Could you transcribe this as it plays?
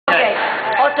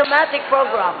automatic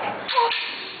program.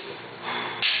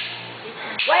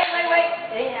 Wait.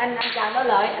 Anh chàng nói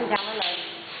lời,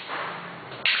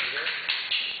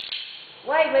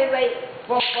 Wait.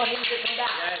 For him to come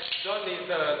back. Yes, Don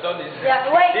is.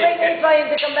 Yeah, wait for him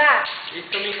to come back. He's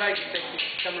coming back. Take his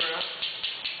camera.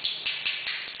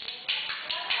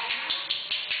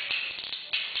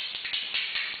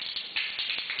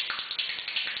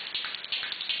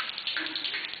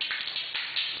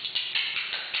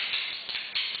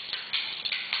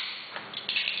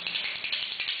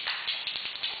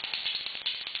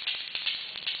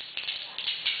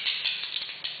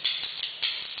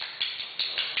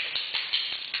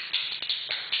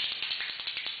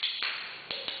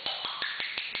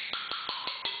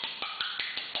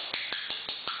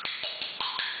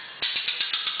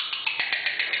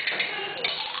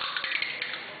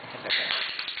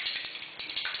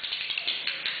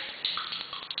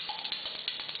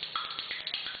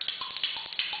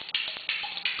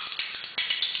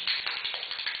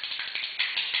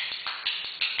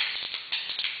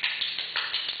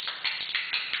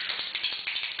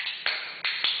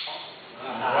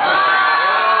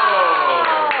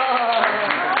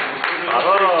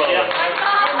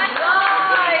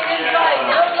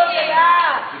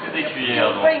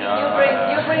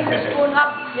 You bring the spoon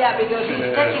up, yeah, because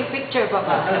he's taking picture,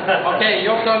 Papa. Okay,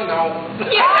 your turn now.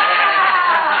 Yeah!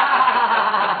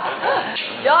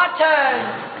 Your turn.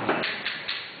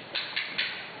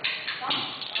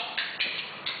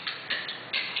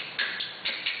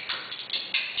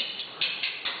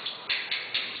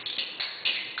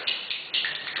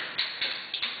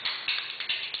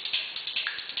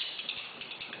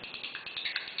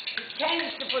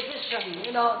 Change the position,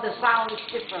 you know, the sound is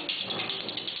different.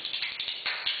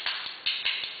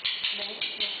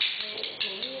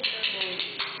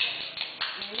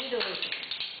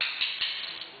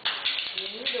 The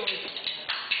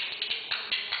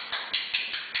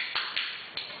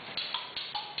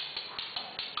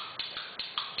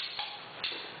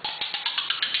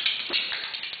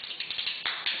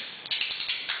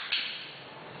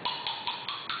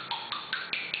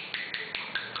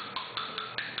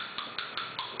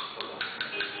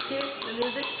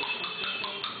music.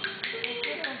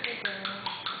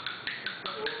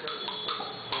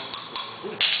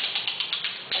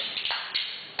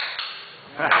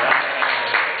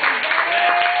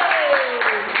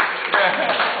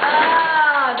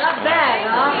 Not bad,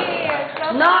 huh?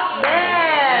 Not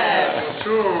bad.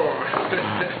 Sure.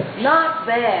 Not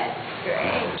bad.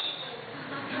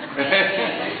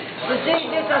 You see,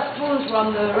 these are spoons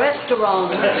from the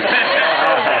restaurant.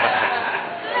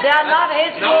 They are not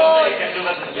his food.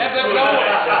 Yeah, but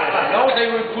now they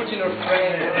will put in a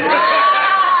frame.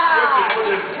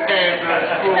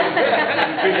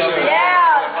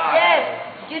 Yes.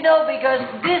 You know, because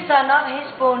these are not his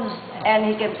spoons, and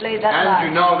he can play that. And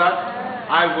you know that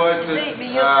I was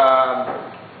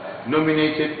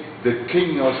nominated the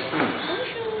king of spoons.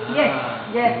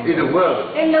 Yes. In the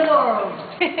world. In the world.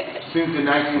 Since the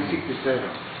 1967.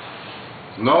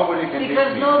 Nobody can beat me.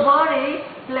 Because nobody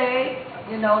play,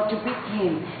 you know, to beat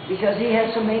him, because he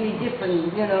has so many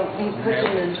different, you know, he puts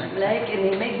in his leg and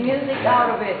he makes music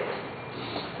out of it.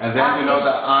 And then you know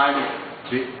that I'm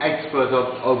the expert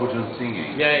of overtone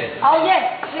singing. Yeah. Oh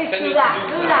yes, please do that.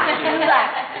 You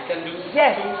can do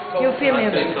Yes, you feel me.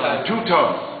 Two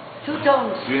tones. Two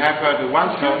tones. You have heard the one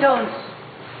Two tone? tones.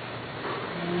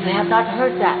 I have not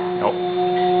heard that. Nope.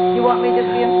 You want me to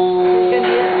film? You can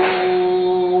hear.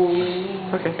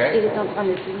 Okay.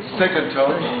 Second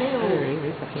tone.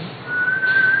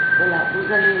 Voilà, vous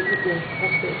allez écouter,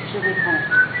 parce que je vais prendre.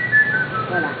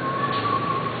 Voilà.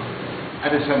 At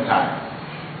the same time.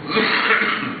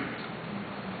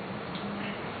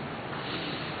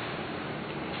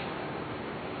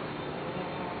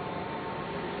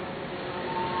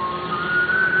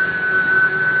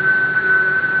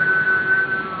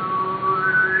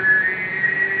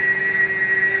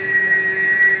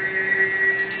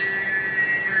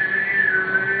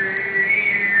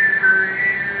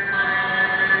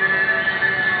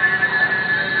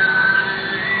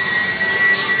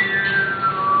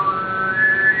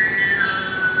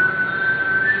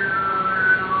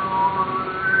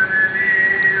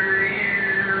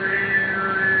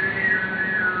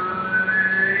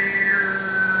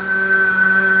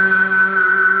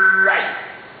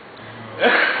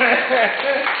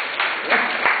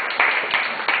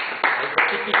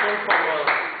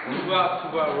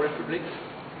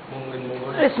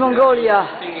 It's Mongolia.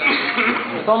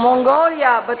 From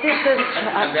Mongolia, but this is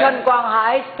Tran Quang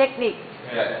Hai's technique.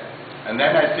 Yes. And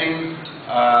then I sing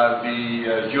the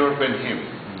European hymn.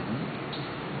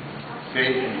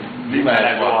 See? Lima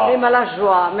la joie. Lima la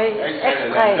joie, mais And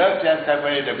exprès. the tenth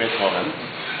symphony of Beethoven,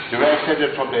 they were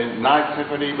accepted from the ninth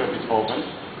symphony by Beethoven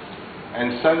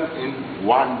and sung in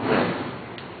one breath.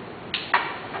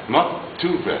 Not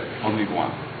two breaths, only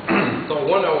one. So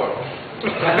 1 hour.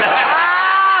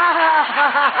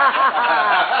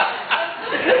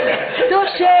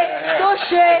 Touché,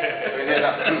 touché.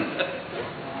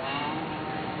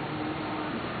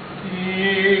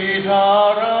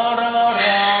 Guitar